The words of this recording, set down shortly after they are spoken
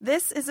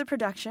This is a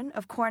production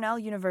of Cornell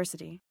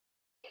University.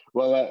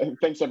 Well,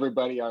 thanks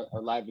everybody, our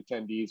live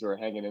attendees who are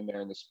hanging in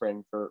there in the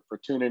spring for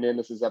tuning in.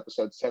 This is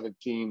episode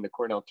 17, the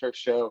Cornell Turf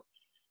Show.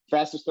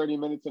 Fastest 30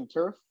 minutes in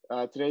turf.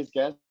 Today's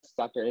guest,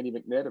 Dr. Andy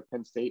McNitt of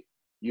Penn State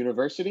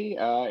University.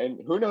 And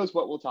who knows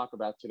what we'll talk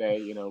about today.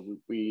 You know,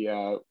 we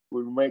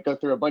might go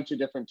through a bunch of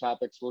different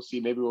topics. We'll see.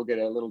 Maybe we'll get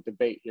a little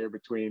debate here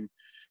between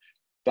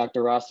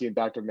Dr. Rossi and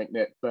Dr.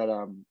 McNitt. But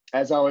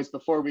as always,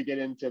 before we get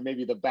into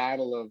maybe the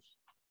battle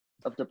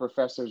of the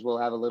professors, we'll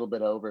have a little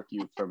bit of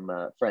overview from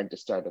Frank to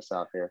start us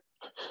off here.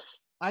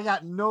 I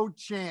got no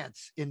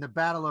chance in the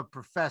battle of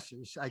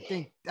professors. I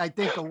think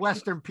a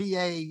Western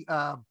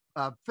PA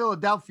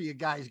Philadelphia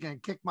guy is going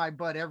to kick my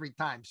butt every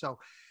time. So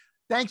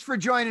thanks for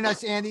joining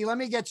us, Andy. Let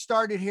me get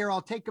started here.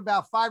 I'll take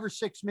about 5 or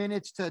 6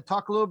 minutes to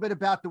talk a little bit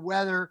about the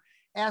weather,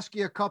 ask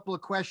you a couple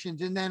of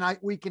questions, and then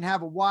we can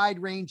have a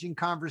wide-ranging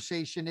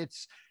conversation.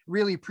 It's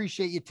really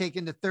appreciate you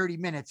taking the 30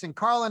 minutes. And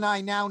Carl and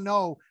I now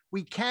know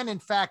we can, in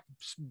fact,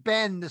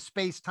 bend the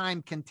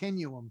space-time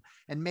continuum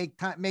and make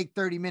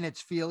 30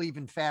 minutes feel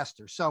even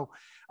faster. So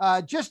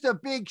just a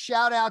big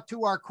shout out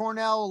to our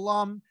Cornell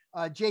alum,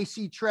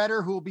 J.C.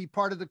 Treader, who will be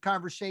part of the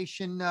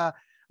conversation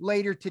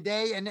later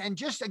today. And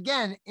just,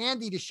 again,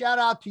 Andy, to shout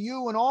out to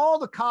you and all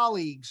the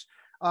colleagues,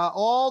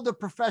 all the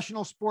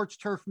professional sports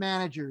turf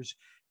managers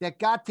that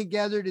got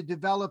together to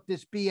develop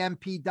this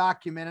BMP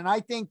document. And I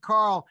think,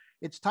 Carl,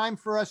 it's time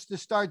for us to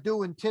start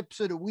doing tips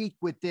of the week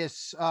with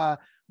this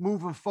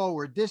moving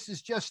forward. This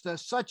is just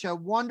such a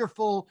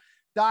wonderful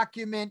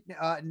document,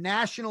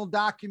 national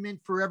document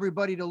for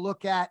everybody to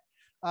look at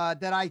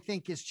that I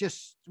think is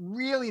just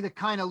really the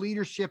kind of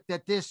leadership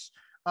that this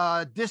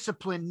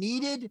discipline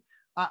needed.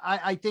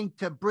 I think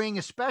to bring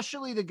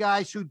especially the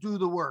guys who do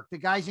the work, the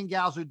guys and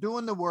gals who are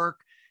doing the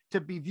work,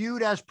 to be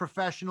viewed as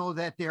professional,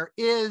 that there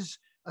is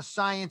a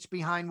science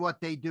behind what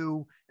they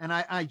do. And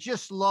I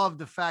just love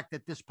the fact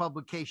that this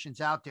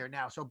publication's out there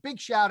now. So big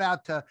shout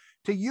out to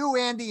you,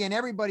 Andy, and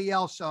everybody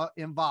else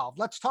involved.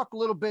 Let's talk a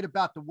little bit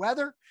about the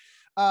weather.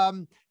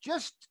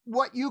 Just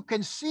what you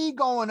can see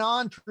going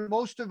on through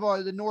most of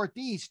the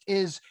Northeast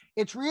is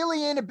it's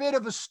really in a bit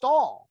of a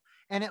stall.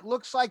 And it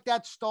looks like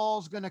that stall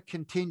is going to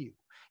continue.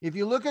 If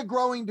you look at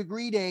growing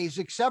degree days,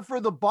 except for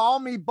the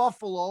balmy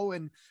Buffalo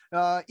and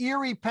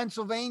Erie,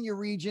 Pennsylvania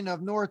region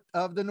of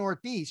the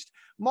Northeast,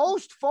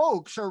 most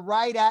folks are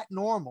right at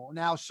normal.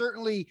 Now,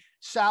 certainly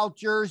South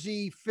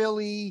Jersey,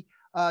 Philly,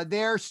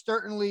 they're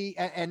certainly,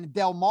 and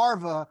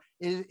Delmarva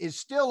is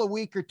still a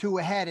week or two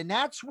ahead. And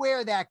that's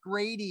where that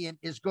gradient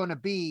is going to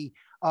be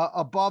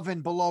above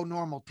and below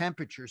normal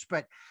temperatures.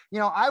 But, you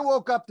know, I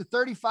woke up to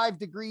 35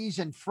 degrees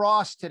and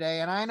frost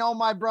today. And I know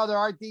my brother,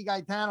 Art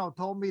Gaetano,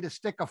 told me to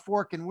stick a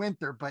fork in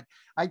winter, but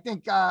I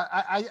think,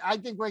 I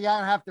think we're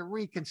going to have to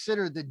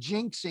reconsider the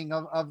jinxing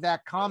of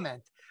that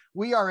comment.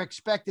 We are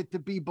expected to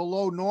be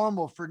below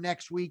normal for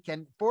next week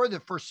and for the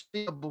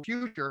foreseeable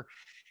future.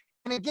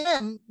 And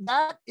again,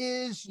 that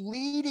is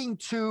leading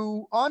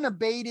to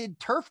unabated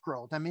turf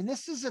growth. I mean,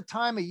 this is a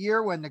time of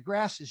year when the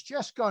grass is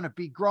just going to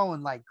be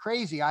growing like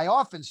crazy. I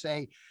often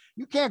say,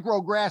 you can't grow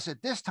grass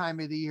at this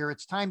time of the year.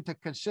 It's time to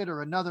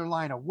consider another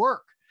line of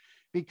work.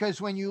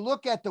 Because when you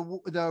look at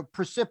the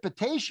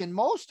precipitation,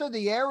 most of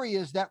the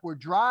areas that were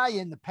dry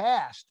in the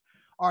past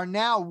are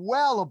now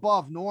well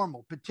above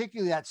normal,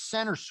 particularly that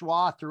center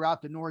swath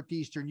throughout the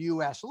northeastern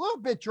U.S. A little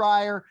bit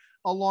drier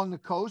along the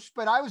coast,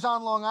 but I was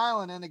on Long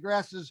Island and the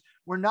grasses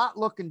were not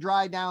looking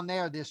dry down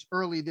there this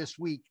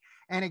week.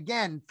 And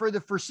again, for the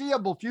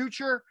foreseeable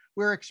future,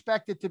 we're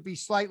expected to be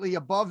slightly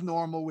above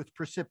normal with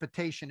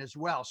precipitation as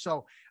well.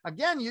 So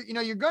again, you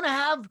know, you're going to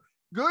have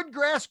good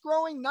grass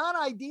growing, not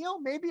ideal,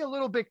 maybe a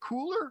little bit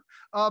cooler,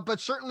 but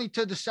certainly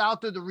to the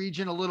south of the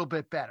region, a little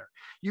bit better.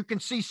 You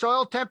can see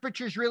soil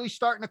temperatures really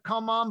starting to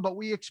come on, but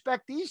we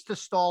expect these to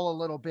stall a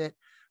little bit,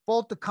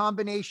 both the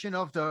combination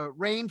of the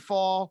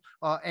rainfall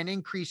and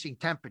increasing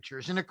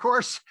temperatures. And of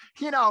course,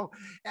 you know,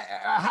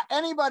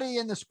 anybody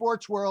in the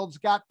sports world's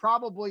got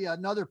probably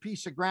another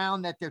piece of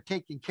ground that they're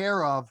taking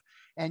care of.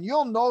 And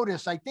you'll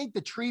notice, I think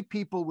the tree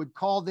people would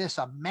call this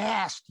a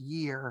mast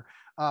year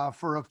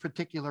for a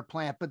particular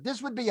plant, but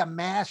this would be a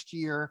mast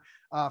year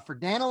for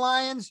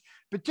dandelions,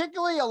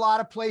 particularly a lot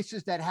of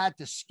places that had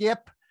to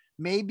skip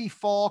maybe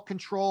fall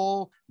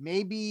control,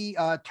 maybe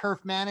turf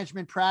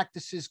management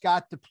practices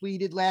got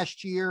depleted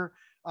last year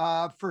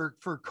for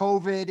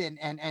COVID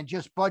and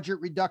just budget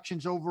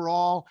reductions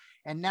overall.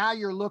 And now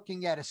you're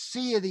looking at a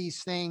sea of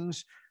these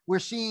things. We're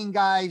seeing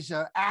guys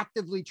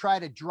actively try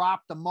to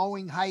drop the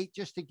mowing height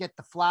just to get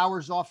the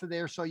flowers off of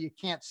there so you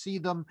can't see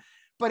them.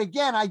 But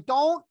again, I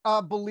don't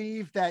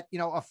believe that, you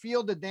know, a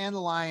field of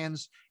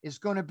dandelions is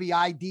going to be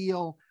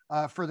ideal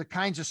for the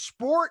kinds of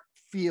sport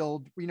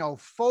field, you know,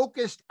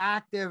 focused,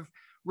 active,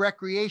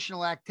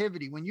 recreational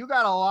activity. When you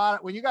got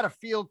a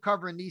field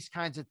covering these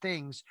kinds of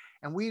things,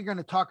 and we're going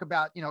to talk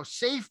about, you know,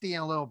 safety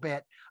in a little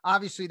bit,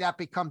 obviously that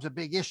becomes a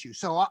big issue.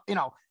 So, you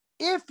know,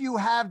 if you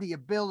have the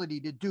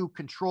ability to do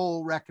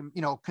control,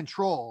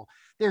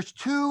 there's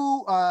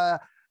two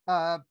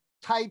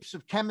types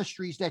of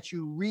chemistries that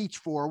you reach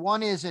for.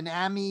 One is an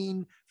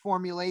amine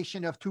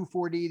formulation of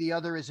 2,4-D. The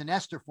other is an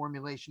ester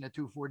formulation of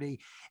 2,4-D.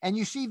 And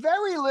you see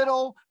very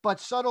little but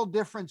subtle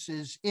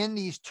differences in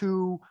these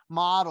two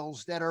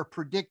models that are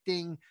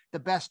predicting the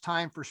best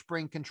time for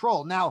spring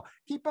control. Now,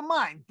 keep in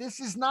mind, this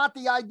is not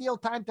the ideal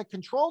time to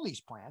control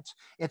these plants.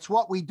 It's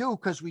what we do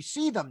because we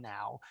see them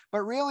now,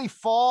 but really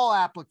fall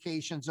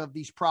applications of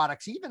these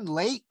products, even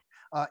late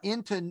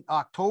into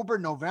October,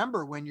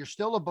 November, when you're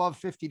still above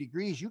 50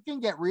 degrees, you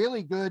can get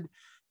really good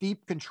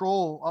deep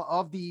control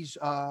of these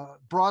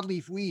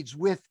broadleaf weeds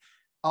with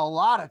a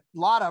lot of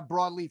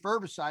broadleaf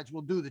herbicides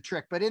will do the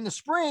trick. But in the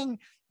spring,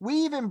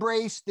 we've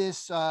embraced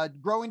this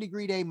growing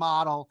degree day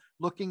model,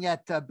 looking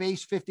at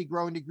base 50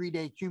 growing degree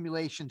day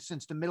accumulation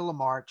since the middle of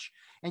March.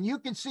 And you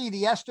can see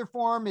the ester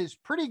form is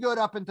pretty good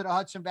up into the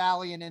Hudson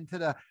Valley and into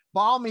the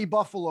balmy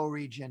Buffalo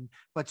region,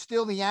 but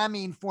still the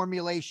amine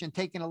formulation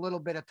taking a little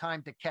bit of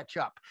time to catch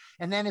up.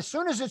 And then as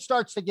soon as it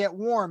starts to get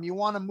warm, you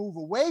want to move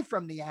away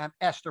from the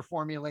ester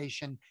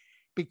formulation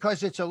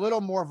because it's a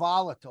little more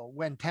volatile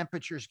when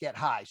temperatures get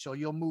high. So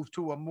you'll move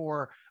to a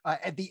more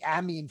the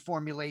amine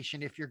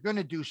formulation if you're going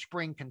to do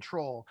spring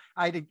control.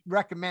 I'd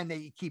recommend that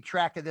you keep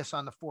track of this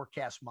on the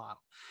forecast model.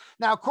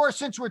 Now, of course,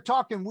 since we're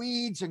talking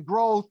weeds and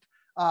growth,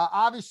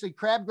 obviously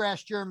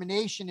crabgrass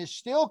germination is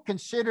still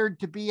considered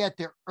to be at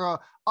the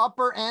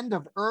upper end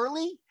of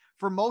early.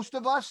 For most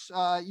of us,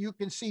 you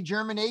can see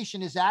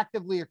germination is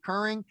actively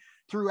occurring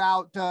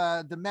throughout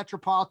the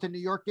metropolitan New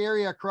York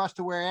area across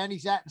to where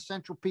Andy's at in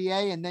central PA.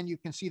 And then you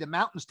can see the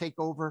mountains take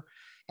over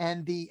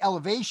and the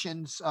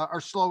elevations are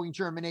slowing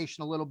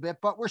germination a little bit,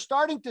 but we're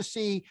starting to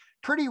see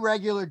pretty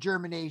regular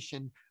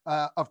germination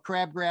of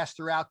crabgrass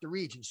throughout the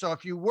region. So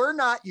if you were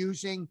not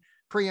using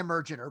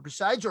pre-emergent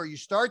herbicides, or you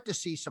start to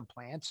see some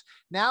plants,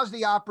 now's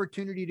the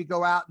opportunity to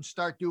go out and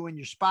start doing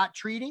your spot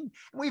treating.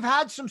 And we've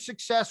had some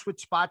success with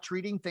spot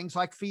treating things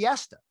like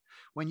Fiesta.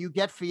 When you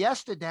get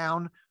Fiesta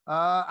down,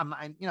 I'm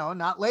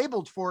not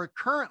labeled for it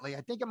currently.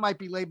 I think it might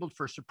be labeled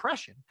for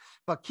suppression,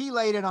 but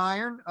chelated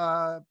iron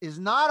is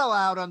not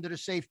allowed under the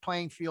Safe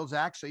Playing Fields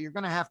Act. So you're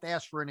going to have to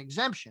ask for an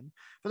exemption.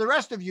 For the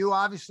rest of you,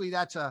 obviously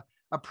that's a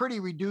pretty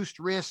reduced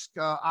risk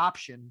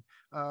option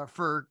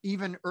for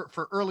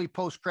early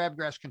post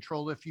crabgrass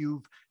control if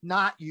you've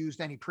not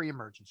used any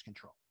pre-emergence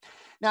control.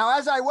 Now,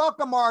 as I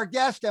welcome our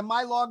guest and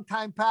my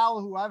longtime pal,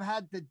 who I've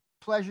had the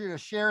pleasure of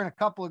sharing a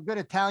couple of good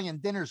Italian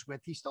dinners with,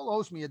 he still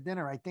owes me a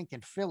dinner, I think,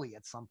 in Philly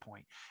at some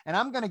point, and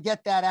I'm going to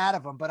get that out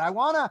of him. But I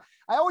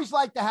always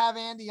like to have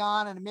Andy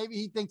on, and maybe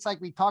he thinks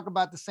like we talk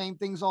about the same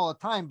things all the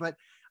time, but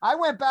I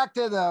went back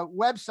to the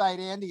website,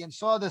 Andy, and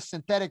saw the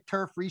synthetic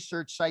turf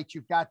research site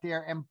you've got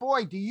there. And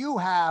boy, do you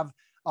have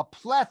a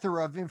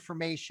plethora of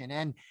information.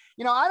 And,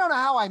 I don't know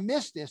how I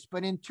missed this,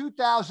 but in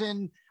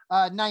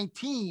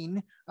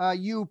 2019,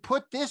 you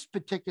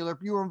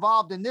were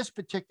involved in this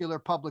particular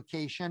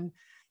publication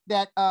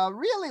that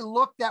really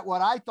looked at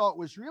what I thought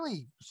was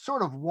really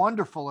sort of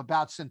wonderful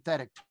about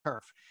synthetic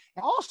turf.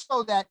 And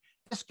also that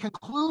this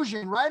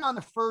conclusion right on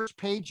the first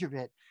page of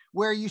it,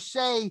 where you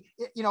say,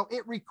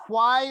 it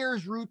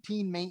requires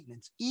routine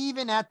maintenance,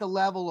 even at the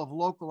level of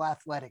local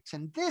athletics.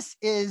 And this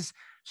is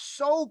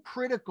so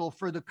critical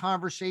for the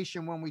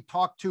conversation when we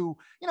talk to,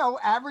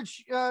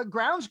 average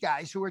grounds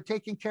guys who are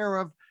taking care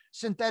of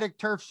synthetic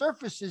turf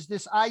surfaces,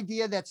 this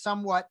idea that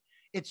somewhat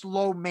it's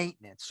low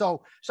maintenance.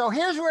 So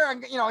here's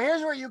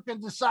where you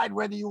can decide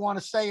whether you want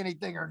to say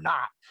anything or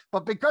not.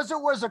 But because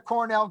it was a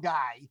Cornell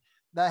guy,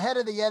 the head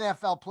of the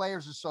NFL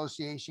Players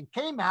Association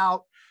came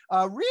out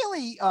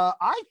really,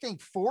 I think,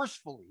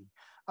 forcefully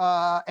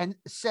and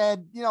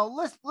said,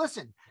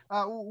 listen,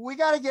 we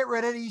got to get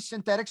rid of these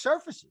synthetic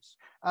surfaces.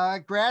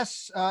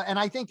 Grass, and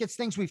I think it's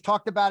things we've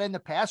talked about in the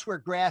past where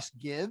grass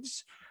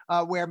gives,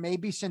 where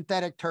maybe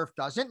synthetic turf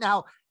doesn't.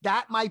 Now,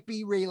 that might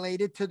be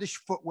related to the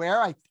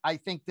footwear. I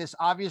think this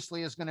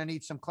obviously is going to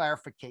need some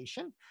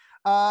clarification.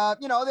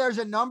 There's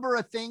a number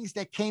of things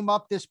that came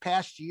up this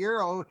past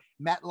year.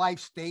 MetLife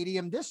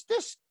Stadium, this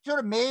sort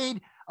of made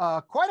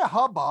quite a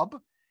hubbub.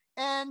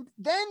 And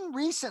then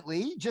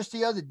recently, just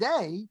the other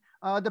day,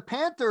 the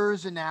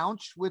Panthers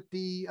announced with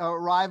the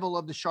arrival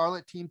of the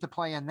Charlotte team to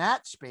play in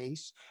that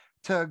space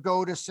to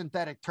go to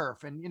synthetic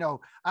turf. And,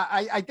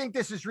 I think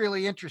this is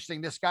really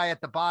interesting. This guy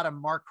at the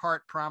bottom, Mark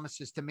Hart,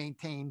 promises to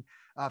maintain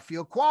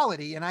field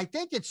quality. And I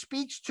think it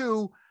speaks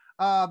to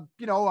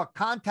a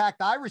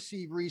contact I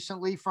received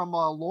recently from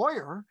a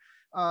lawyer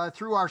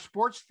through our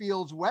Sports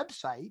Fields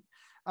website,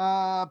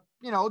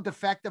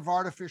 defective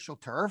artificial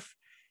turf.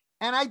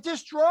 And I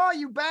just draw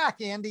you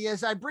back, Andy,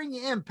 as I bring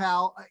you in,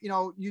 pal.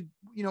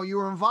 You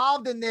were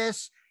involved in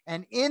this,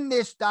 and in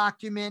this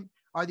document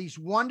are these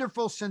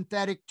wonderful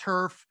synthetic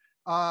turf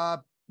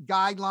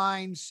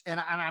guidelines. And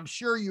I'm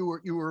sure you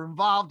were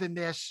involved in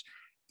this.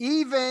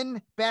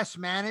 Even best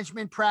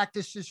management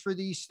practices for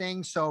these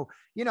things. So,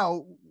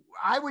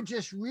 I would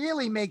just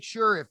really make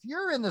sure if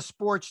you're in the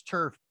sports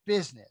turf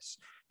business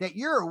that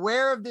you're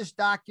aware of this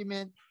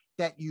document,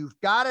 that you've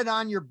got it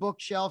on your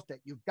bookshelf, that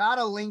you've got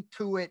a link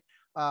to it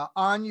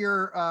on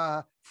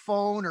your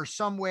phone or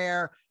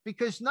somewhere,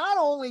 because not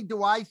only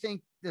do I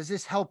think does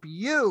this help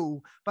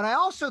you, but I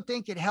also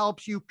think it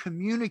helps you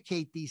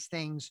communicate these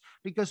things,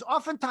 because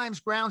oftentimes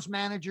grounds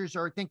managers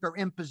are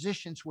in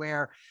positions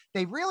where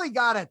they really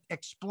got to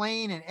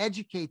explain and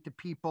educate the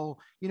people,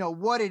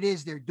 what it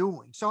is they're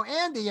doing. So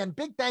Andy, and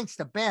big thanks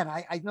to Ben.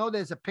 I know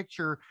there's a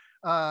picture.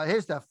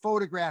 Here's the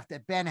photograph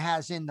that Ben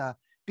has in the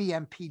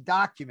BMP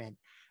document.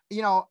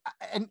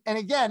 And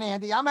again,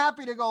 Andy, I'm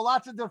happy to go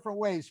lots of different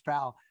ways,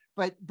 pal.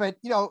 But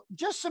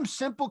just some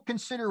simple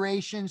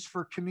considerations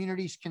for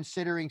communities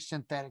considering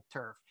synthetic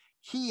turf,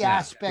 key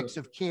aspects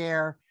of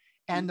care,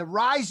 and the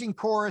rising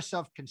chorus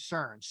of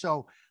concern.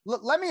 So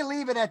let me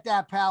leave it at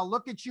that, pal.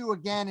 Look at you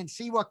again and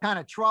see what kind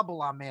of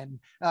trouble I'm in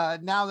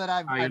now that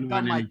I've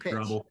done my pitch.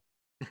 Trouble.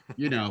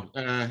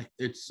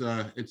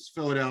 It's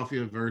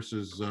Philadelphia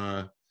versus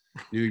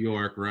New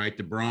York, right?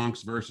 The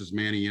Bronx versus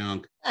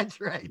Manayunk. That's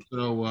right.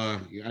 So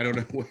I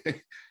don't know.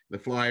 The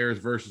Flyers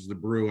versus the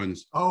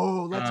Bruins.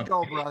 Oh, let's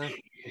go, brother.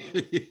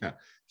 Yeah.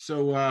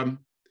 So,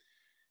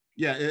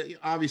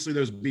 obviously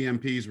those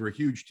BMPs were a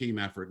huge team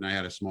effort, and I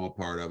had a small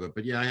part of it.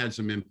 But yeah, I had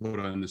some input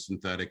on the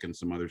synthetic and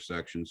some other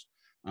sections.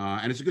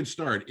 And it's a good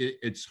start.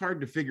 It's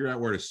hard to figure out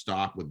where to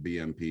stop with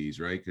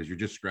BMPs, right? Because you're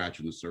just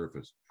scratching the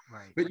surface.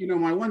 Right. But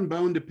my one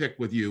bone to pick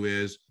with you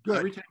is Good.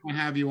 Every time I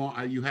have you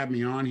on, you have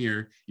me on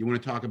here, you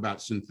want to talk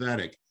about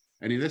synthetic.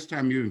 And this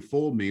time you even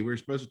fooled me. We were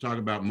supposed to talk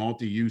about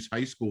multi-use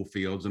high school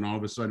fields, and all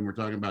of a sudden we're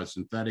talking about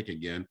synthetic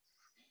again.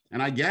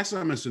 And I guess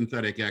I'm a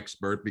synthetic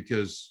expert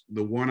because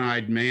the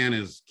one-eyed man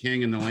is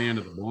king in the land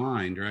of the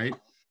blind, right?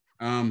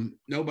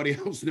 Nobody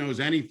else knows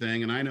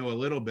anything, and I know a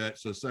little bit,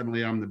 so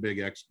suddenly I'm the big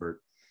expert.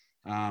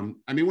 When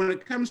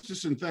it comes to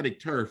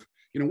synthetic turf,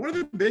 one of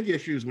the big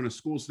issues when a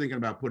school's thinking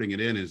about putting it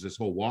in is this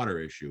whole water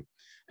issue.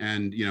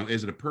 And,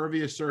 is it a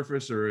pervious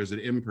surface or is it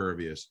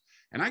impervious?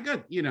 And I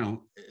got, you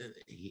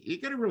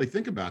got to really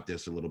think about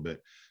this a little bit.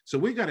 So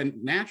we got a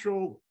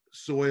natural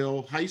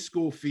soil high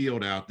school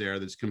field out there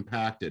that's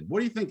compacted. What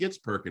do you think it's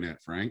perking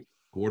at, Frank?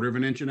 1/4 of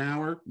an inch an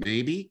hour,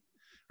 maybe,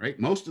 right?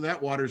 Most of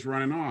that water's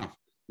running off.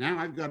 Now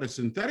I've got a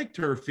synthetic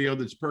turf field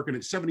that's perking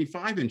at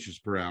 75 inches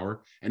per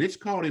hour, and it's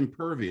called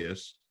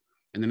impervious,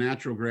 and the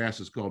natural grass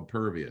is called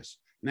pervious.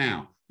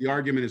 Now, the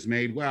argument is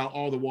made, well,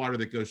 all the water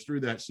that goes through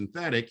that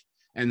synthetic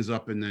ends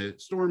up in the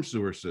storm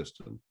sewer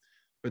system.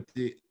 But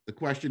the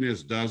question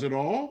is, does it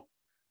all?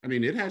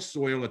 It has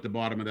soil at the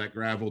bottom of that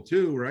gravel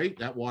too, right?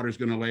 That water is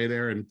going to lay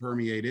there and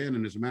permeate in.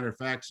 And as a matter of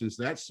fact, since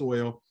that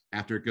soil,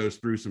 after it goes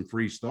through some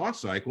freeze-thaw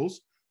cycles,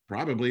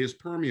 probably is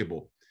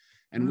permeable.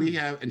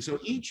 And so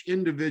each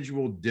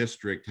individual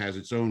district has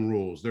its own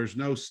rules. There's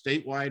no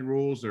statewide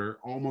rules. There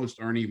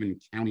almost aren't even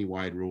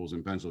county-wide rules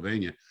in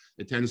Pennsylvania.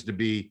 It tends to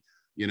be,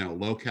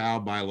 locale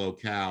by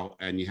locale,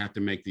 and you have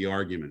to make the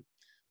argument.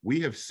 We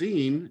have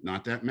seen,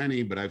 not that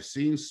many, but I've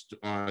seen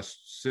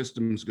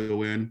systems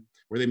go in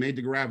where they made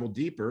the gravel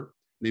deeper.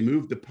 They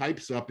moved the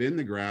pipes up in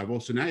the gravel.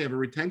 So now you have a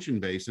retention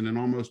basin, and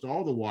almost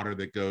all the water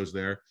that goes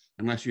there,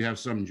 unless you have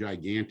some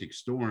gigantic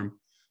storm,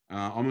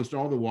 almost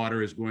all the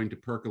water is going to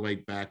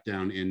percolate back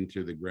down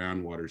into the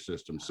groundwater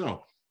system.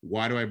 So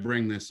why do I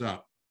bring this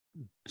up?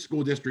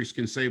 School districts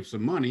can save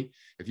some money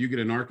if you get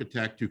an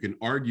architect who can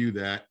argue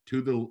that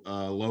to the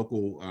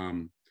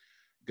local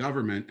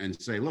government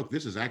and say, look,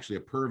 this is actually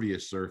a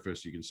pervious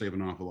surface. You can save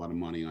an awful lot of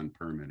money on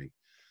permitting.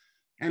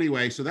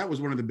 Anyway, so that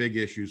was one of the big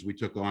issues we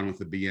took on with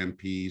the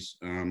BMPs.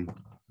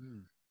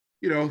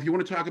 If you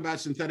want to talk about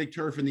synthetic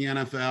turf in the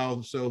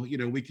NFL, so,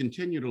 we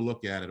continue to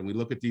look at it, and we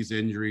look at these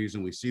injuries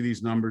and we see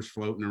these numbers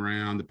floating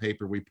around. The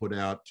paper we put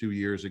out 2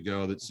 years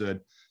ago that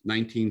said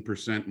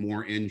 19%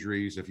 more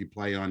injuries if you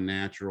play on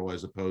natural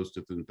as opposed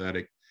to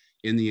synthetic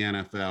in the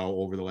NFL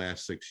over the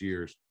last 6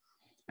 years.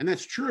 And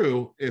that's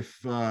true if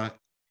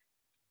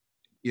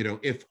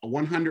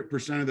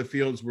 100% of the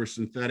fields were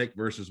synthetic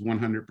versus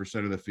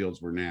 100% of the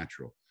fields were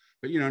natural.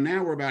 But,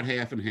 now we're about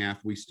half and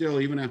half. We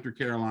still, even after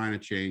Carolina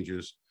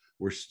changes,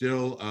 we're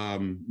still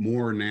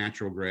more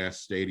natural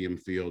grass stadium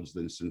fields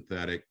than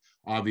synthetic.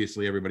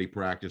 Obviously, everybody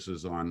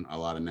practices on a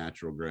lot of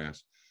natural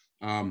grass.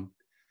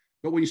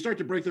 But when you start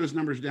to break those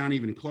numbers down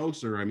even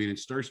closer, it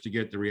starts to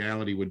get, the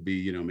reality would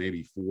be,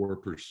 maybe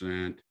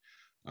 4%.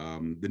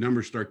 The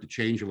numbers start to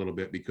change a little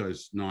bit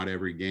because not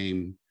every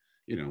game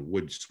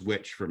would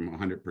switch from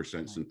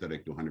 100%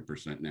 synthetic to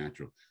 100%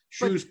 natural.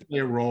 Shoes play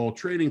a role,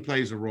 training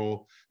plays a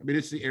role.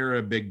 It's the era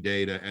of big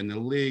data, and the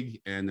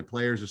league and the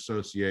Players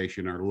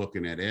Association are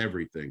looking at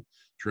everything: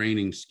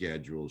 training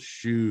schedules,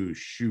 shoes,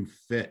 shoe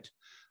fit.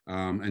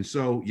 And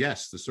so,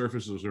 yes, the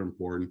surfaces are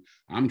important.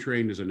 I'm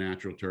trained as a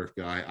natural turf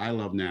guy. I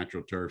love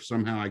natural turf.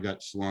 Somehow I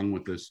got slung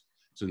with this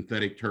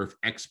synthetic turf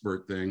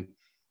expert thing,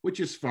 which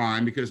is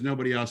fine because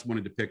nobody else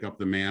wanted to pick up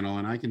the mantle,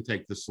 and I can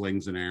take the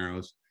slings and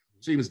arrows.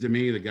 Seems to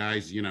me the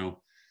guys,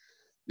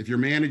 if you're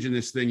managing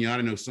this thing, you ought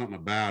to know something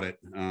about it.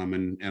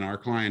 And our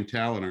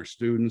clientele and our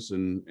students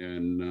and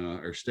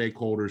our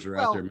stakeholders are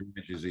out there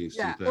managing these.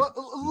 Yeah.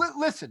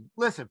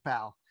 Listen,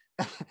 pal.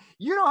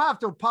 you don't have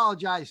to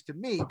apologize to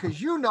me,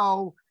 because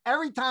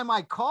every time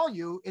I call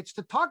you, it's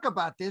to talk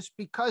about this,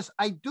 because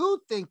I do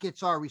think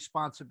it's our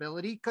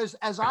responsibility. Because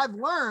as I've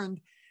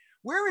learned,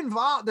 we're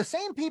involved, the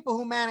same people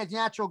who manage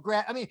natural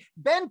grass. I mean,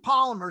 Ben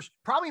Polymer's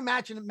probably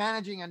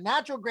managing a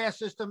natural grass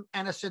system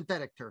and a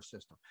synthetic turf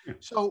system. Yeah.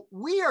 So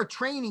we are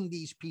training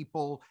these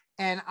people.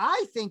 And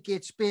I think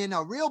it's been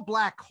a real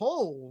black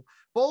hole,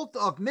 both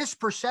of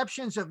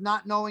misperceptions of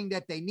not knowing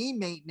that they need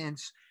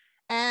maintenance,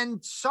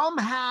 and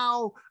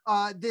somehow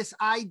this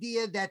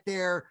idea that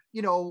they're,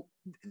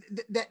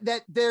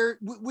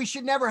 we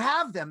should never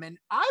have them. And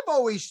I've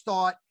always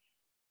thought,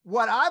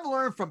 what I've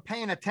learned from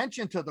paying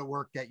attention to the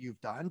work that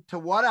you've done, to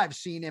what I've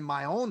seen in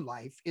my own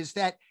life, is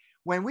that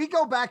when we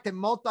go back to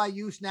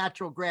multi-use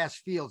natural grass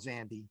fields,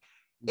 Andy,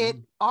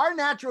 our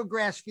natural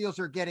grass fields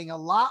are getting a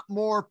lot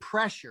more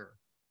pressure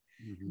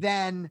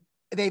than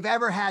they've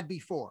ever had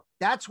before.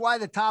 That's why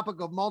the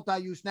topic of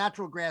multi-use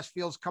natural grass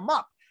fields come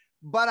up.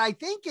 But I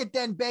think it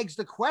then begs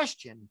the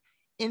question,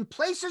 in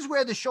places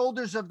where the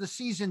shoulders of the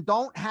season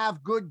don't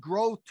have good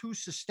growth to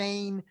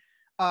sustain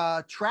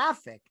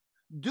traffic,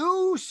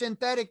 do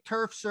synthetic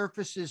turf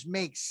surfaces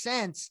make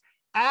sense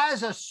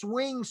as a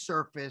swing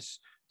surface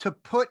to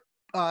put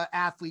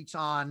athletes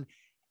on,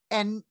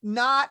 and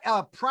not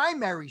a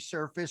primary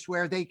surface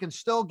where they can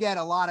still get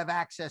a lot of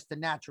access to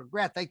natural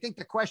grass? I think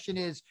the question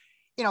is,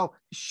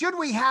 should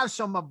we have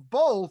some of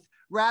both,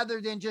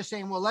 rather than just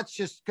saying, well, let's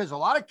just, because a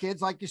lot of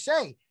kids, like you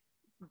say,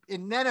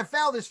 in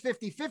NFL, there's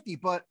 50-50,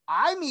 but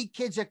I meet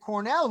kids at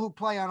Cornell who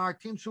play on our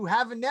teams who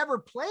haven't never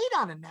played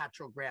on a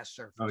natural grass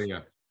surface. Oh, yeah.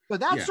 So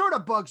that sort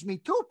of bugs me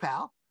too,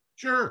 pal.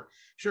 Sure.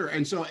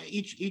 And so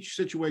each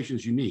situation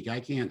is unique. I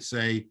can't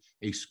say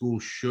a school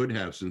should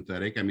have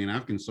synthetic. I mean,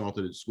 I've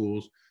consulted at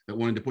schools that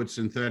wanted to put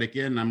synthetic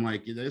in, and I'm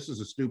like, this is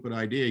a stupid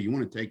idea. You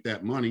want to take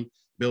that money,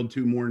 build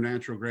 2 more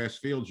natural grass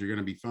fields, you're going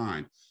to be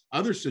fine.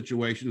 Other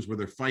situations where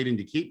they're fighting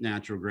to keep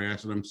natural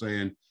grass, and I'm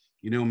saying,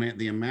 man,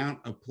 the amount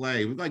of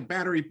play, like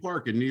Battery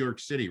Park in New York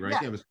City, right?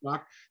 Yeah.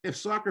 They have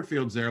soccer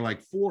fields there,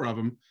 like 4 of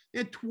them. They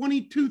had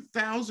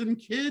 22,000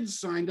 kids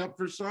signed up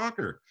for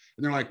soccer.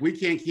 And they're like, we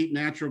can't keep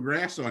natural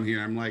grass on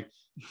here. I'm like,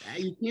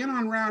 you can't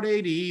on Route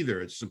 80 either.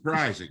 It's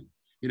surprising.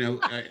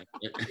 At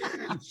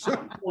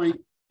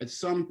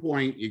some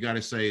point, you got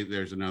to say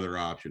there's another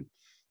option.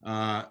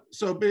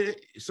 So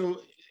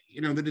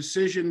the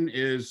decision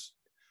is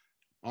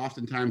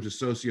oftentimes a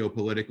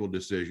socio-political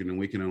decision, and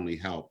we can only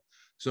help.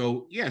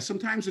 So yeah,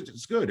 sometimes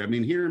it's good. I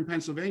mean, here in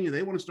Pennsylvania,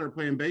 they want to start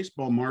playing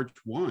baseball March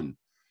 1,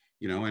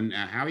 and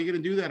how are you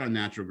going to do that on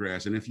natural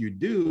grass? And if you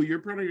do, you're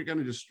probably going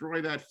to destroy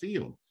that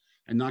field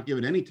and not give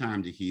it any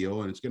time to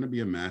heal, and it's going to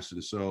be a mess.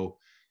 And so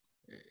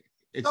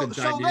it's a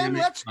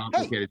dynamic,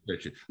 complicated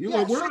situation.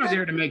 We're not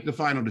there to make the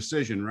final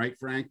decision, right,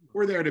 Frank?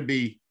 We're there to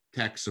be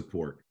tech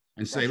support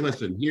and say,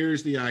 listen,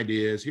 here's the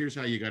ideas, here's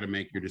how you got to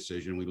make your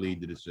decision. We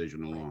lead the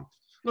decision along.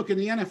 Look, in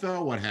the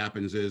NFL, what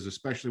happens is,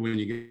 especially when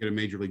you get a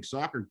Major League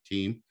Soccer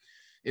team,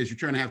 is you're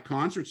trying to have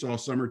concerts all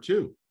summer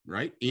too,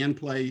 right? And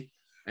play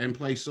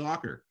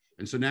soccer.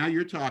 And so now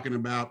you're talking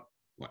about,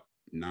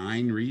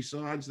 9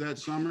 resods that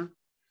summer?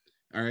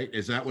 All right,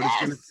 is that what it's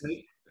going to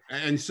take?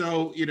 And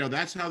so,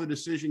 that's how the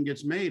decision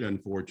gets made,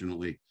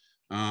 unfortunately.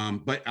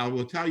 But I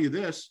will tell you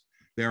this,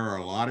 there are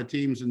a lot of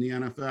teams in the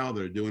NFL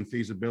that are doing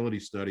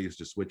feasibility studies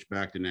to switch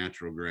back to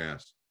natural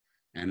grass.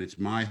 And it's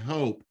my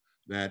hope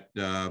that,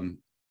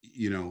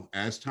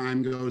 as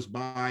time goes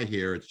by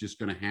here, it's just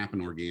going to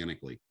happen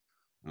organically.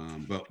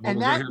 But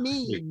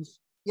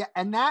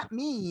that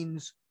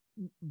means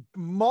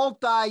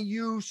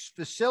multi-use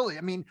facility.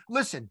 I mean,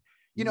 listen,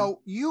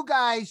 you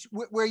guys,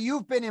 where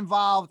you've been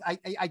involved,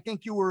 I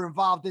think you were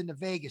involved in the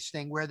Vegas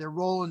thing where they're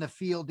rolling the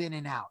field in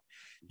and out.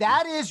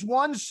 That is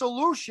one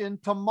solution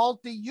to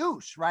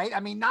multi-use, right? I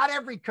mean, not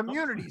every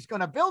community is going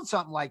to build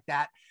something like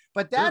that,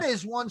 but that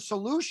is one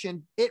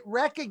solution. It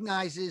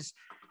recognizes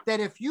that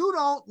if you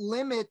don't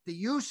limit the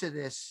use of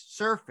this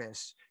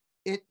surface,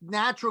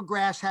 natural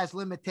grass has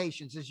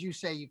limitations. As you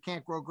say, you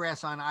can't grow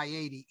grass on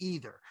I-80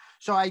 either.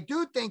 So I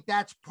do think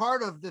that's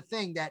part of the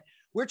thing, that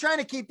we're trying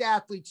to keep the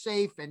athletes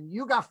safe, and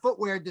you got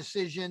footwear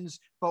decisions,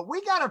 but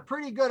we got a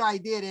pretty good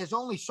idea. There's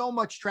only so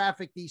much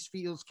traffic these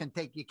fields can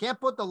take. You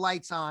can't put the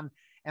lights on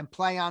and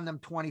play on them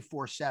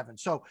 24/7.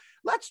 So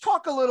let's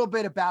talk a little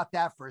bit about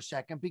that for a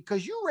second,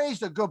 because you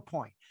raised a good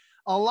point.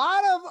 A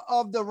lot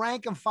of the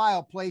rank and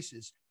file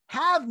places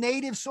have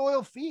native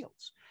soil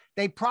fields.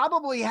 They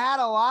probably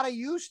had a lot of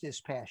use this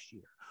past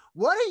year.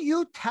 What are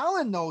you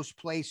telling those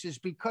places?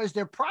 Because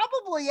they're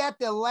probably at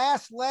the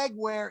last leg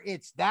where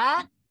it's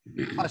that,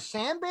 a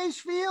sand-based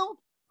field,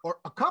 or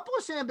a couple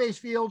of sand-based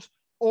fields,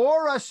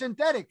 or a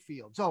synthetic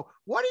field. So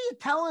what are you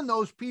telling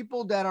those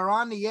people that are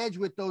on the edge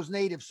with those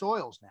native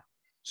soils now?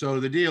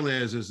 So the deal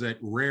is that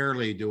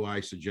rarely do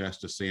I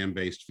suggest a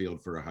sand-based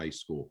field for a high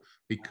school,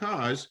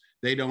 because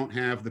they don't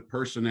have the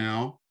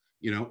personnel,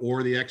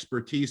 or the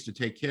expertise to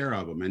take care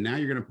of them. And now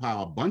you're going to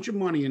pile a bunch of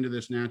money into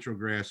this natural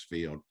grass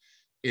field.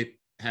 It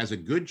has a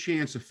good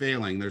chance of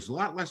failing. There's a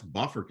lot less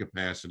buffer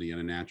capacity in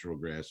a natural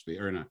grass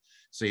field or in a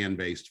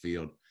sand-based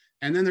field.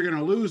 and then they're going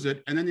to lose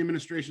it. And then the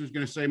administration is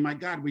going to say, my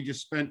God, we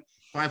just spent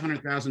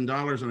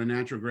 $500,000 on a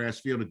natural grass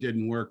field. It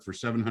didn't work. For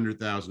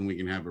 $700,000, we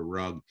can have a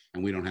rug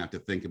and we don't have to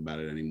think about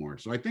it anymore.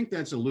 So I think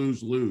that's a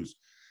lose-lose,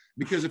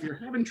 because if you're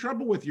having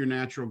trouble with your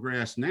natural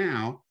grass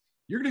now,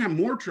 you're going to have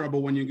more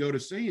trouble when you go to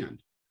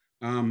sand.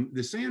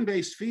 The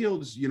sand-based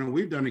fields, you know,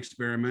 we've done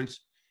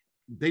experiments.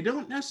 They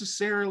don't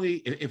necessarily,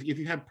 if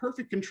you have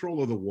perfect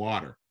control of the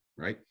water,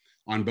 right,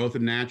 on both a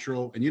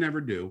natural, and you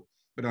never do,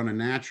 but on a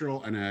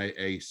natural and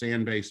a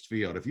sand-based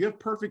field, if you have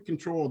perfect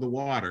control of the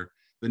water,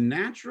 the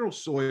natural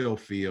soil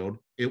field,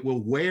 it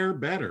will wear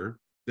better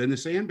than the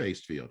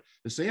sand-based field.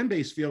 The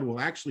sand-based field will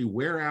actually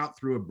wear out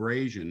through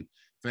abrasion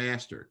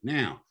faster.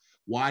 Now,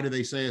 why do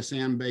they say a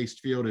sand-based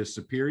field is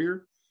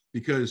superior?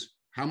 Because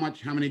how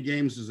many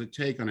games does it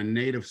take on a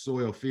native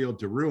soil field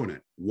to ruin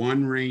it?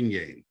 One rain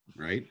game,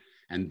 right?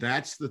 And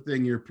that's the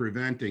thing you're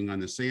preventing on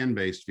the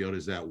sand-based field,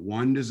 is that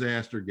one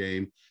disaster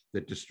game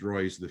that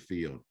destroys the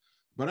field.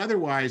 But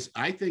otherwise,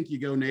 I think you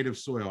go native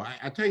soil.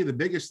 I tell you, the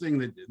biggest thing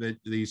that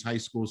these high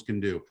schools can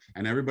do,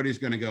 and everybody's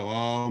going to go,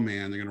 oh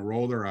man, they're going to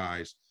roll their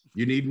eyes.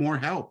 You need more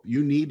help.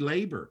 You need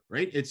labor,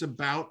 right? It's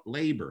about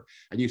labor.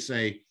 And you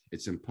say,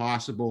 it's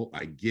impossible.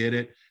 I get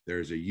it.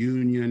 There's a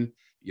union.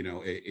 You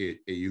know,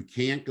 you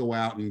can't go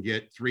out and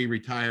get 3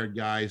 retired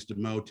guys to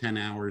mow 10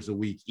 hours a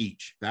week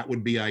each. That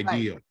would be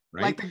ideal,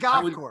 right? Like the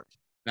golf course.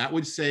 That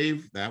would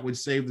save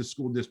the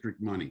school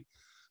district money.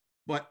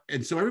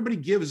 And so everybody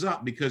gives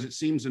up because it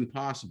seems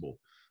impossible.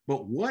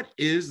 But what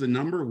is the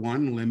number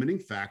one limiting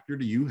factor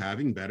to you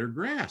having better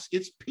grass?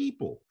 It's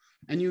people.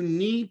 And you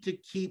need to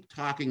keep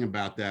talking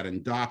about that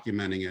and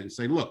documenting it and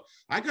say, look,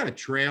 I got to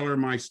trailer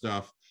my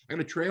stuff. I got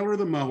to trailer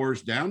the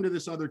mowers down to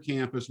this other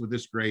campus with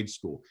this grade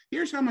school.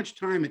 Here's how much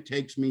time it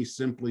takes me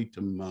simply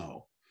to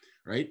mow,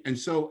 right? And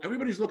so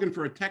everybody's looking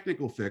for a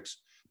technical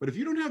fix. But if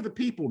you don't have the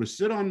people to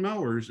sit on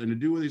mowers and to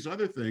do these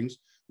other things,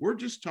 we're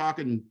just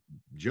talking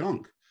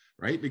junk.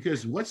 Right?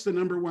 Because what's the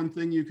number one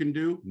thing you can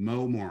do?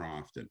 Mow more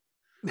often,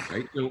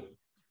 right?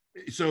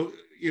 So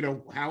you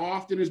know, how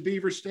often is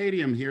Beaver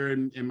Stadium here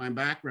in my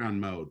background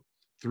mode?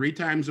 3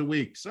 times a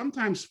week,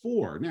 sometimes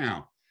 4.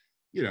 Now,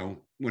 you know,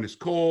 when it's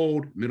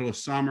cold, middle of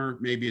summer,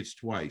 maybe it's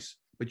twice,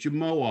 but you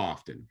mow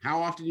often.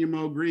 How often you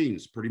mow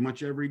greens? Pretty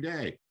much every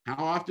day.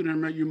 How often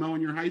are you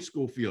mowing your high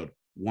school field?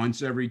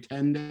 Once every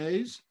 10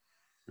 days,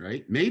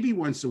 right? Maybe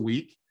once a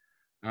week.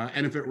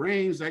 And if it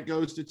rains, that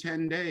goes to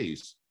 10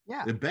 days.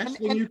 Yeah. The best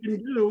thing you can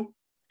do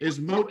is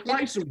mow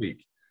twice a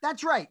week.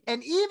 That's right.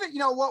 And even, you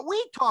know, what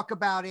we talk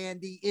about,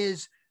 Andy,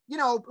 is, you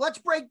know, let's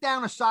break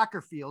down a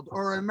soccer field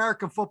or an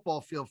American football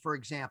field, for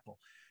example.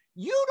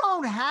 You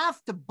don't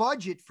have to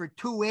budget for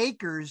 2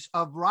 acres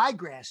of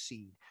ryegrass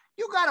seed.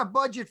 You got a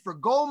budget for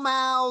goal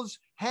mouths,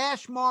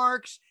 hash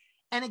marks.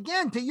 And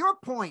again, to your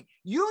point,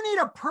 you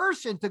need a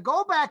person to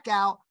go back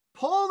out,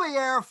 pull the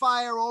air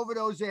fire over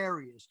those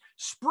areas,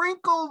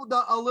 sprinkle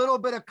a little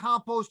bit of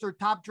compost or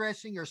top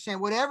dressing or sand,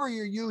 whatever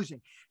you're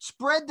using,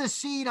 spread the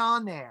seed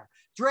on there,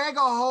 drag a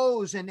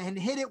hose and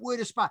hit it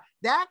with a spot.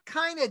 That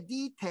kind of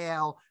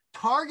detail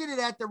targeted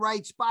at the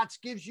right spots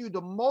gives you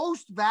the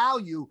most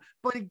value.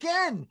 But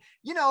again,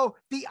 you know,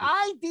 the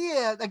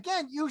idea,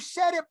 again, you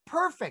said it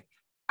perfect.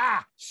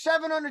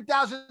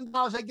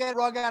 $700,000, I get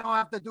rug, I don't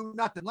have to do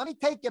nothing. Let me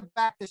take you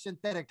back to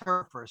synthetic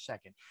turf for a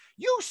second.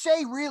 You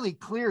say really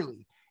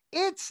clearly,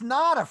 it's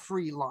not a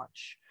free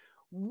lunch.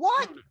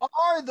 What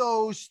are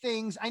those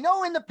things? I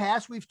know in the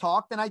past we've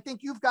talked, and I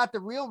think you've got the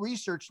real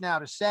research now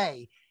to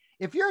say,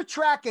 if you're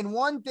tracking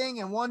one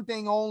thing and one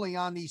thing only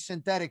on these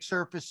synthetic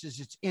surfaces,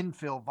 it's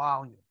infill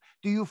volume.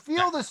 Do you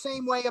feel the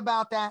same way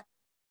about that?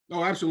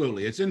 Oh,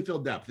 absolutely. It's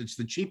infill depth. It's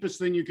the cheapest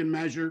thing you can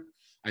measure.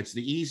 It's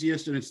the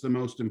easiest, and it's the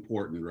most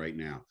important right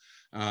now.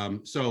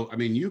 So, I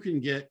mean, you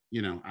can get,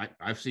 you know,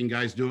 I've seen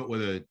guys do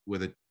it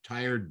with a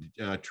tire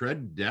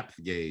tread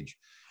depth gauge.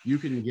 You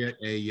can get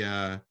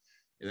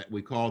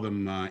we call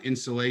them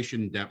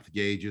insulation depth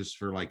gauges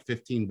for like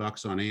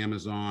 $15 on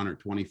Amazon or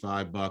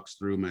 $25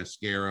 through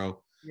Mascaro,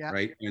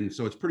 right? And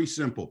so it's pretty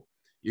simple.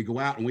 You go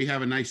out, and we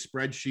have a nice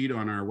spreadsheet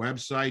on our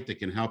website that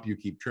can help you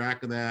keep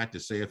track of that, to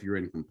say if you're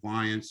in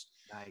compliance.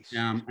 Nice.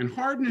 And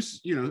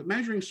hardness, you know,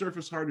 measuring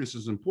surface hardness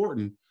is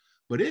important,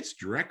 but it's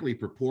directly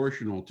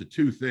proportional to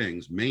 2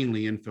 things,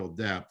 mainly infill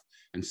depth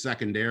and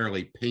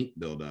secondarily paint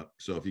buildup.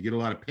 So if you get a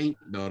lot of paint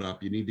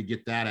buildup, you need to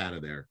get that out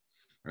of there,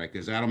 right?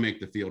 Because that'll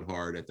make the field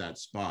hard at that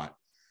spot.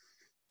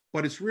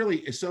 But it's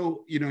really,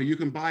 so, you know, you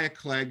can buy a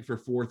Clegg for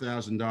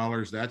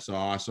 $4,000. That's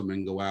awesome,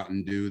 and go out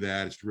and do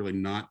that. It's really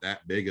not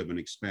that big of an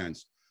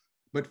expense.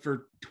 But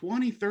for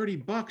 $20,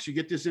 $30, you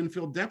get this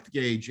infill depth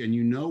gauge, and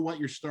you know what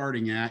you're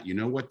starting at. You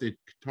know what the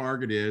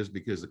target is,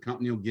 because the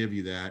company will give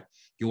you that.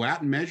 Go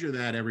out and measure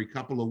that every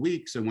couple of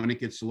weeks. And when it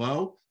gets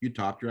low, you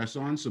top dress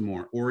on some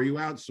more, or you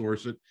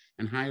outsource it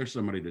and hire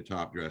somebody to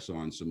top dress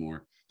on some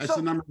more. That's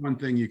the number one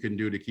thing you can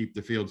do to keep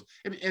the fields.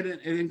 And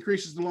it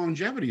increases the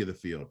longevity of the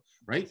field,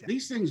 right? Exactly.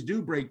 These things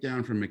do break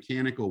down from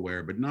mechanical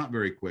wear, but not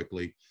very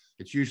quickly.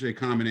 It's usually a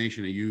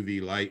combination of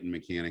UV light and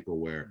mechanical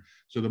wear.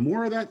 So the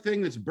more of that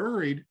thing that's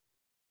buried,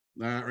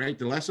 right?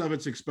 The less of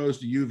it's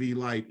exposed to UV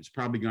light, it's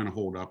probably going to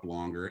hold up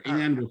longer.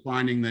 And we're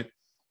finding that,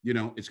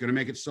 it's going to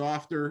make it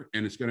softer,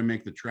 and it's going to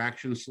make the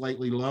traction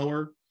slightly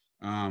lower.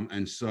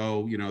 And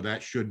so,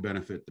 that should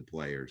benefit the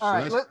players.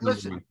 All so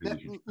right,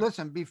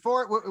 listen,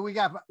 before we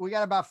got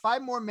about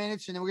 5 more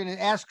minutes, and then we're going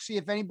to see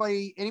if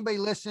anybody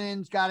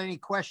listening's got any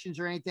questions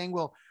or anything.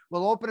 We'll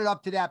open it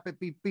up to that. But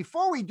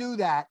before we do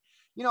that,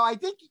 I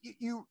think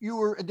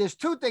there's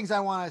 2 things I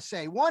want to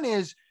say. One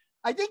is,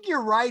 I think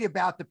you're right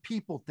about the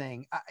people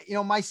thing.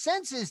 My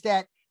sense is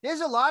that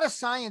there's a lot of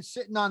science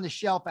sitting on the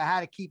shelf of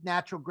how to keep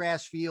natural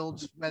grass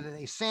fields, whether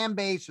they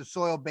sand-based or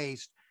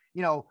soil-based,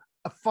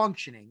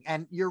 functioning.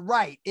 And you're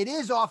right. It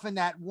is often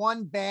that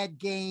one bad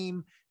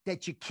game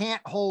that you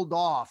can't hold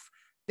off.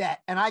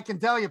 And I can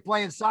tell you,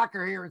 playing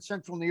soccer here in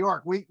Central New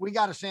York, we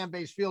got a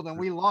sand-based field, and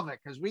we love it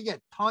because we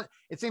get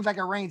it seems like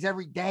it rains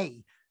every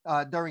day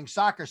during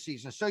soccer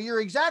season. So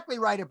you're exactly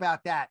right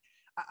about that.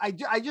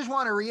 I just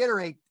want to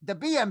reiterate, the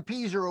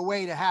BMPs are a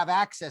way to have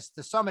access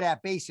to some of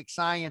that basic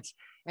science.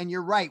 And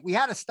you're right. We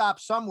had to stop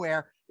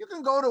somewhere. You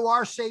can go to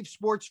our Safe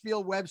Sports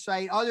Field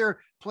website, other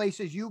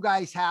places you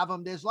guys have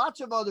them. There's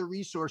lots of other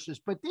resources,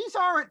 but these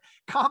aren't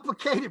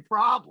complicated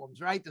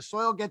problems, right? The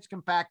soil gets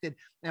compacted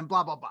and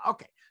blah, blah, blah.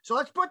 Okay. So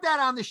let's put that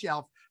on the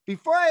shelf.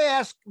 Before I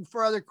ask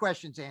for other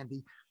questions,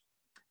 Andy,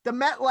 the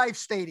MetLife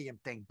Stadium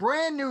thing,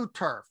 brand new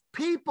turf,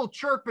 people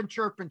chirping.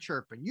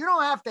 You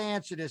don't have to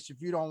answer this if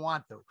you don't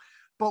want to,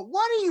 but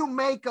what do you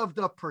make of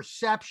the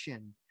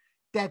perception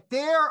that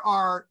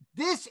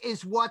this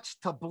is what's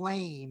to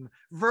blame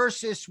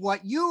versus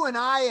what you and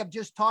I have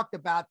just talked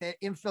about, that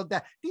infield,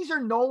 that these are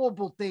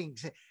knowable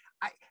things.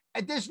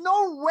 There's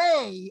no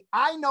way,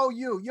 I know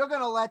you're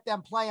going to let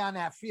them play on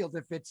that field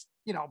if it's,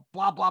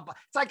 blah, blah, blah.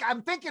 It's like,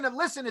 I'm thinking of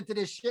listening to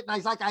this shit, and I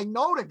was like, I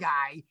know the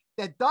guy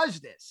that does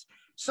this.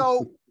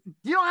 So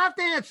you don't have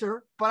to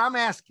answer, but I'm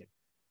asking.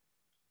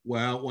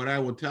 Well, what I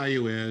will tell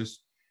you is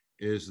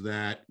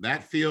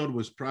that field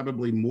was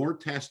probably more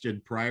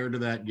tested prior to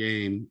that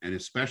game, and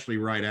especially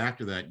right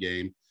after that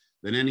game,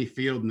 than any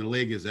field in the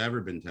league has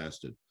ever been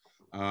tested,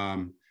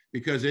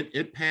 because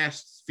it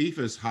passed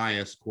FIFA's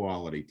highest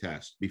quality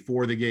test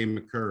before the game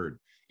occurred.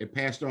 It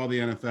passed all the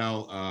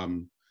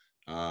NFL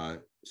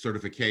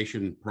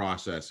certification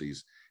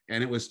processes,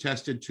 and it was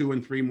tested 2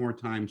 and 3 more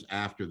times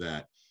after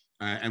that.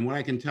 And what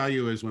I can tell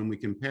you is, when we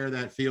compare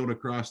that field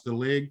across the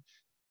league,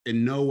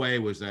 in no way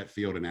was that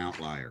field an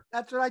outlier.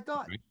 That's what I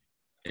thought. Right?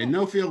 And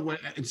no field.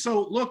 And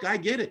so, look, I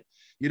get it.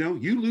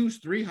 You lose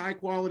 3 high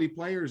quality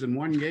players in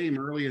one game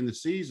early in the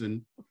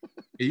season.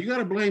 You got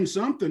to blame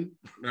something,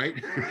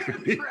 right?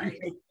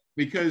 Right.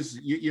 Because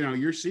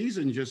your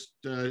season just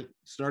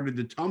started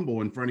to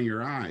tumble in front of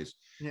your eyes.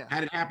 Yeah.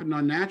 Had it happened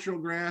on natural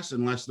grass,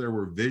 unless there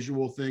were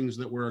visual things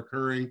that were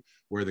occurring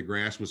where the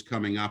grass was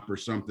coming up or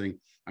something,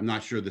 I'm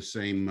not sure the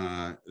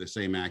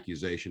same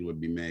accusation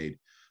would be made.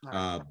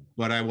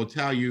 But I will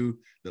tell you,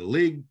 the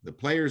league, the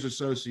Players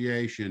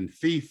Association,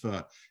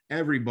 FIFA,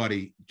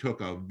 everybody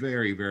took a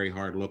very, very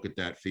hard look at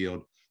that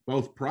field,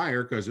 both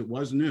prior, because it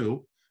was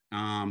new,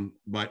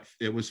 but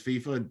it was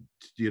FIFA,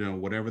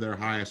 whatever their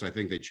highest, I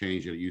think they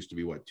changed it. It used to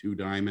be 2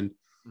 diamond.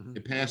 Mm-hmm.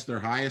 It passed their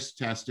highest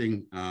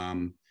testing,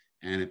 and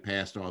it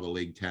passed all the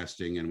league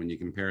testing. And when you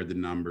compared the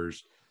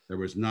numbers, there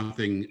was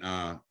nothing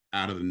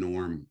out of the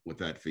norm with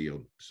that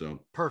field. So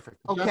perfect.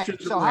 Okay.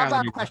 So how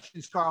about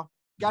questions, Carl?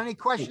 Got any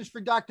questions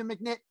for Dr.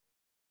 McNitt?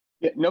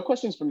 Yeah, no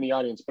questions from the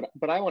audience,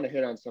 but I want to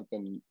hit on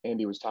something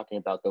Andy was talking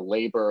about, the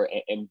labor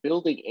and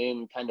building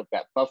in kind of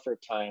that buffer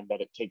time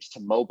that it takes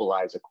to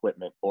mobilize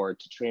equipment or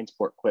to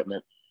transport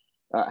equipment.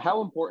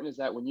 How important is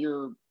that when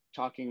you're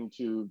talking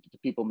to the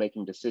people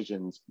making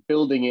decisions,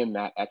 building in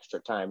that extra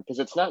time? Because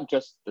it's not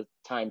just the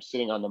time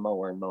sitting on the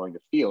mower and mowing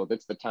the field,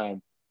 it's the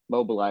time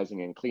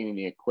mobilizing and cleaning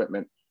the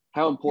equipment.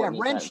 How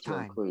important is that to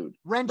include?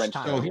 Wrench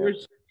time. So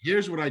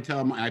here's what I tell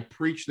them. I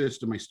preach this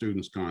to my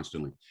students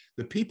constantly.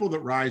 The people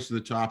that rise to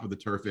the top of the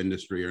turf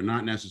industry are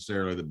not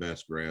necessarily the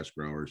best grass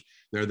growers.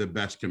 They're the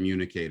best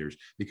communicators,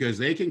 because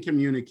they can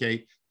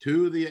communicate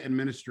to the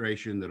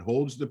administration that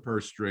holds the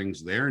purse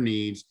strings, their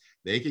needs.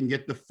 They can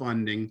get the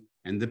funding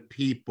and the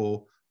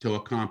people to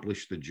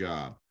accomplish the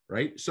job,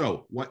 right?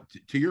 So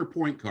to your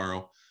point,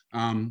 Carl,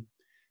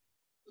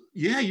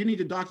 yeah, you need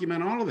to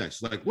document all of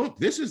this. Like, look,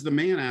 this is the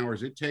man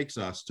hours it takes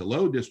us to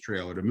load this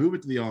trailer, to move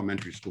it to the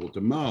elementary school, to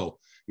mow,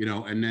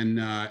 and then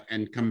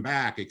and come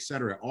back, et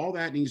cetera. All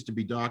that needs to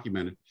be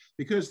documented,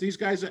 because these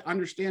guys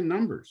understand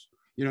numbers.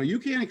 You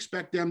can't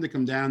expect them to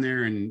come down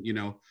there and,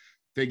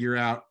 figure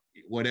out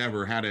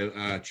how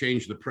to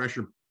change the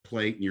pressure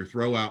plate and your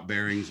throwout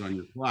bearings on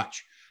your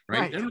clutch,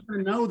 right? They're not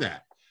going to know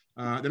that.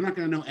 They're not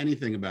going to know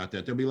anything about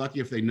that. They'll be lucky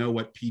if they know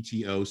what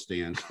PTO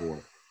stands for.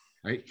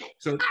 Right.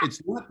 So it's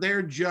not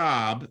their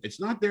job. It's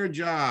not their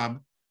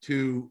job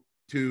to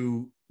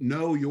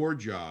know your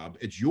job.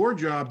 It's your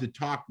job to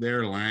talk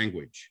their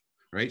language.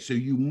 Right. So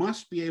you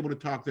must be able to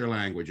talk their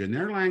language, and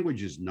their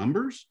language is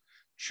numbers,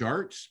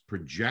 charts,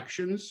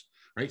 projections.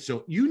 Right.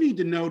 So you need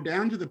to know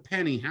down to the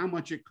penny how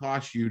much it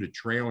costs you to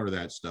trailer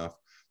that stuff,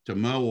 to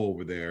mow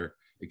over there,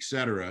 et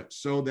cetera,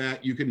 so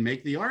that you can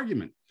make the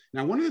argument.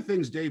 Now, one of the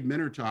things Dave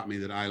Minner taught me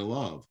that I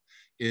love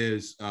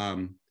is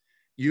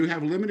you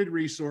have limited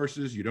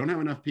resources, you don't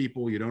have enough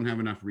people, you don't have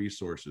enough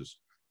resources.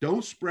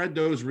 Don't spread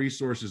those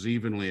resources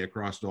evenly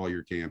across all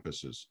your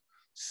campuses.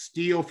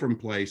 Steal from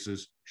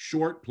places,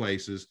 short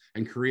places,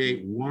 and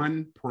create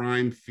one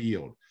prime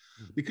field.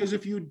 Because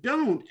if you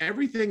don't,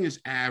 everything is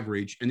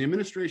average, and the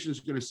administration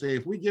is going to say,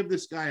 if we give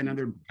this guy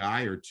another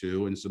guy or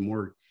two and some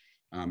more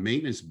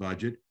maintenance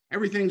budget,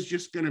 everything's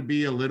just going to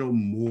be a little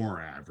more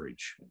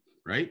average,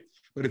 right?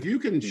 But if you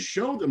can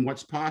show them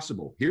what's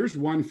possible, here's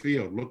one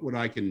field, look what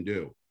I can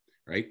do,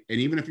 right? And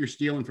even if you're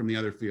stealing from the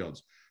other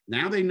fields,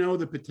 now they know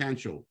the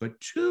potential. But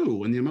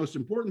two, and the most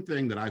important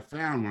thing that I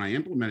found when I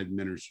implemented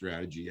Minner's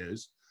strategy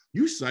is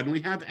you suddenly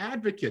have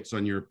advocates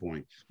on your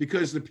point,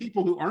 because the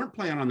people who aren't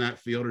playing on that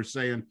field are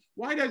saying,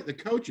 why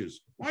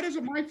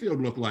doesn't my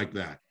field look like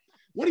that?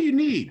 What do you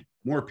need?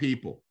 More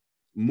people.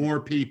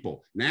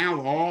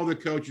 Now all the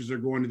coaches are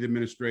going to the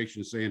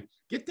administration saying,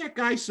 get that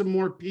guy some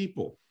more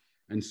people.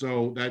 And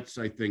so that's,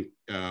 I think,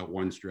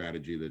 one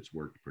strategy that's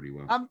worked pretty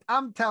well.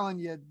 I'm telling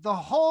you, the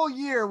whole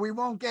year we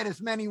won't get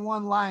as many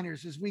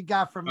one-liners as we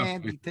got from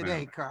Andy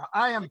today, Carl.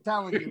 I am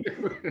telling you,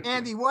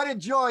 Andy, what a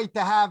joy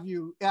to have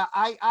you.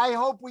 I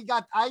hope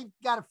I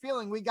got a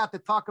feeling we got to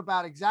talk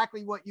about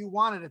exactly what you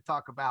wanted to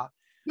talk about.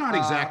 Not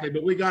exactly,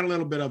 but we got a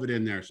little bit of it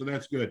in there, so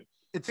that's good.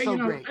 It's so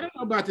great. I don't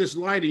know about this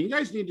lighting. You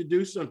guys need to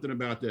do something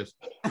about this.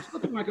 It's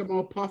looking like I'm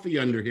all puffy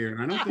under here, and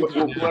I don't think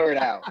we'll blur it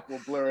out. We'll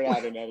blur it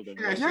out in editing.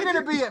 Yeah, You're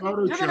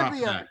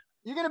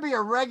gonna be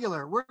a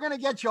regular. We're gonna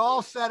get you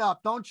all set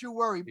up. Don't you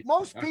worry.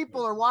 Most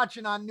people are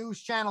watching on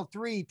News Channel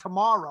 3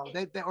 tomorrow.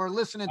 They are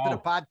listening to the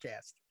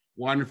podcast.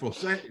 Wonderful.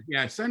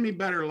 Send me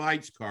better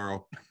lights,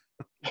 Carl.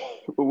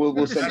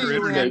 We'll send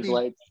you stage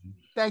lights.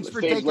 Thanks for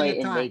stage taking light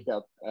the time. And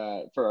makeup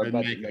for our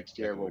budget next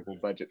year. We'll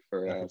budget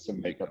for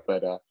some makeup,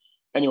 but.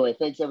 Anyway,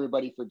 thanks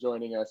everybody for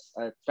joining us.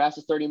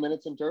 Fastest 30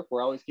 minutes in turf.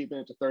 We're always keeping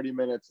it to 30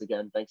 minutes.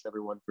 Again, thanks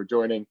everyone for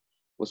joining.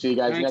 We'll see you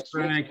guys next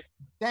week.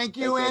 Thank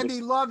you, Andy.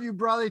 Love you,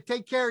 brother.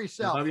 Take care of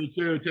yourself. Love you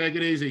too. Take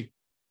it easy.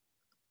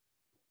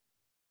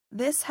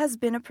 This has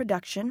been a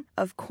production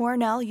of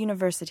Cornell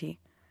University.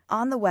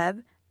 On the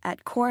web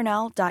at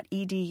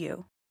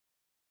cornell.edu.